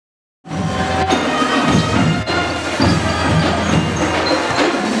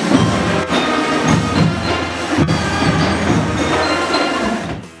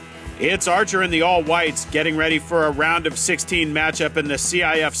It's Archer in the all-whites getting ready for a round of 16 matchup in the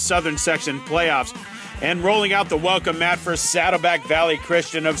CIF Southern Section playoffs and rolling out the welcome mat for Saddleback Valley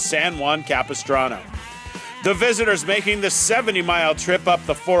Christian of San Juan Capistrano. The visitors making the 70-mile trip up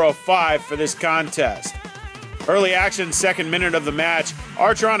the 405 for this contest. Early action, second minute of the match,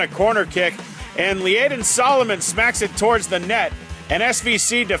 Archer on a corner kick, and Liadan Soloman smacks it towards the net. An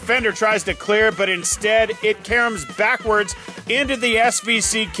SVC defender tries to clear, but instead it caroms backwards into the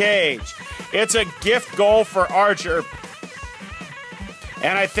SVC cage. It's a gift goal for Archer,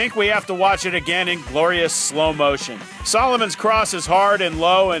 and I think we have to watch it again in glorious slow motion. Solomon's cross is hard and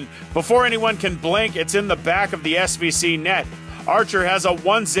low, and before anyone can blink, it's in the back of the SVC net. Archer has a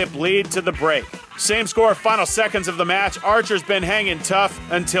 1-zip lead to the break. Same score, final seconds of the match. Archer's been hanging tough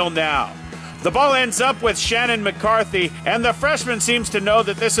until now. The ball ends up with Shannon McCarthy, and the freshman seems to know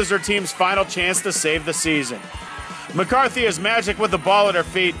that this is her team's final chance to save the season. McCarthy is magic with the ball at her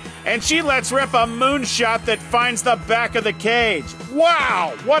feet, and she lets rip a moonshot that finds the back of the cage.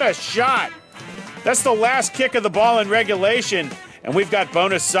 Wow, what a shot! That's the last kick of the ball in regulation, and we've got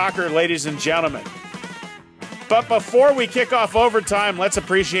bonus soccer, ladies and gentlemen. But before we kick off overtime, let's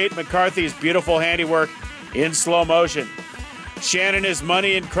appreciate McCarthy's beautiful handiwork in slow motion. Shannon is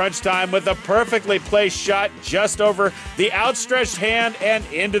money in crunch time with a perfectly placed shot just over the outstretched hand and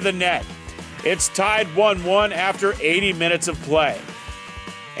into the net. It's tied 1-1 after 80 minutes of play.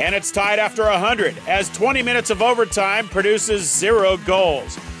 And it's tied after 100 as 20 minutes of overtime produces 0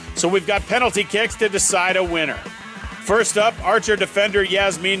 goals. So we've got penalty kicks to decide a winner. First up, Archer defender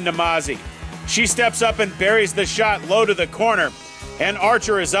Yasmeen Namazie. She steps up and buries the shot low to the corner, and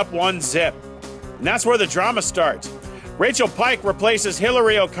Archer is up 1-zip. And that's where the drama starts. Rachel Pike replaces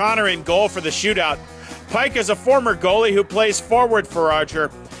Hillary O'Connor in goal for the shootout. Pike is a former goalie who plays forward for Archer.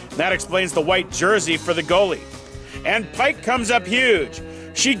 That explains the white jersey for the goalie. And Pike comes up huge.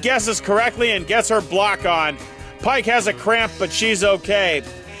 She guesses correctly and gets her block on. Pike has a cramp, but she's okay.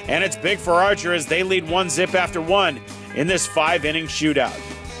 And it's big for Archer as they lead 1-zip after 1 in this 5-inning shootout.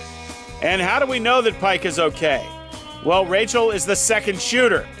 And how do we know that Pike is okay? Well, Rachel is the second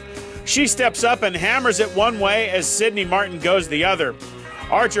shooter. She steps up and hammers it one way as Sydney Martin goes the other.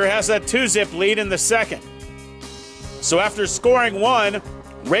 Archer has a 2-zip lead in the second. So after scoring 1,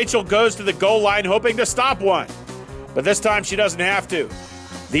 Rachel goes to the goal line hoping to stop one. But this time she doesn't have to.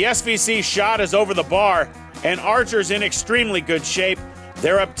 The SVC shot is over the bar, and Archer's in extremely good shape.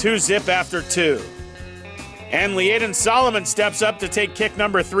 They're up 2-zip after 2. And Liadan Soloman steps up to take kick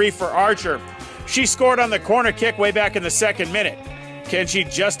number 3 for Archer. She scored on the corner kick way back in the second minute. Can she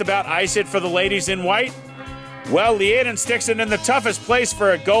just about ice it for the ladies in white? Well, Liadan sticks it in the toughest place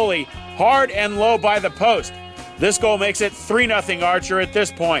for a goalie, hard and low by the post. This goal makes it 3-0 Archer at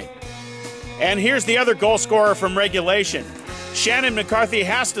this point. And here's the other goal scorer from regulation. Shannon McCarthy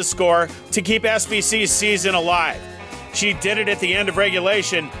has to score to keep SVC's season alive. She did it at the end of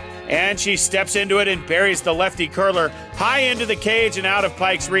regulation, and she steps into it and buries the lefty curler high into the cage and out of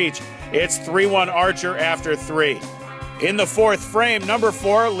Pike's reach. It's 3-1 Archer after 3. In the fourth frame, number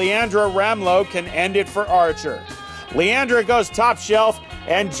 4, Leandra Ramlo can end it for Archer. Leandra goes top shelf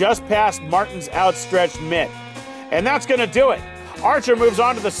and just past Martin's outstretched mitt. And that's going to do it. Archer moves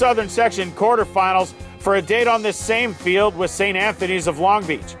on to the Southern Section quarterfinals for a date on this same field with St. Anthony's of Long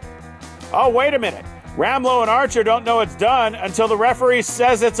Beach. Oh, wait a minute. Ramlo and Archer don't know it's done until the referee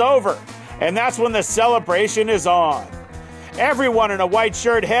says it's over. And that's when the celebration is on. Everyone in a white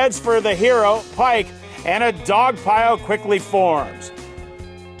shirt heads for the hero, Pike, and a dog pile quickly forms.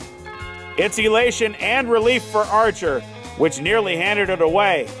 It's elation and relief for Archer, which nearly handed it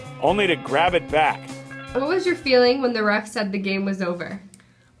away, only to grab it back. What was your feeling when the ref said the game was over?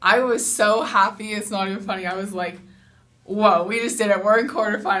 I was so happy, it's not even funny. I was like, whoa, we just did it. We're in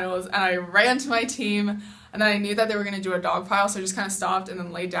quarterfinals. And I ran to my team, and then I knew that they were going to do a dog pile, so I just kind of stopped and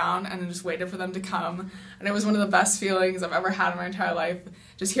then laid down and then just waited for them to come. And it was one of the best feelings I've ever had in my entire life.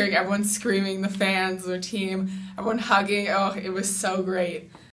 Just hearing everyone screaming, the fans, their team, everyone hugging. Oh, it was so great.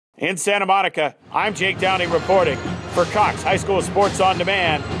 In Santa Monica, I'm Jake Downey reporting for Cox High School Sports on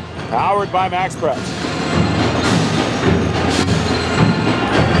Demand, powered by MaxPreps.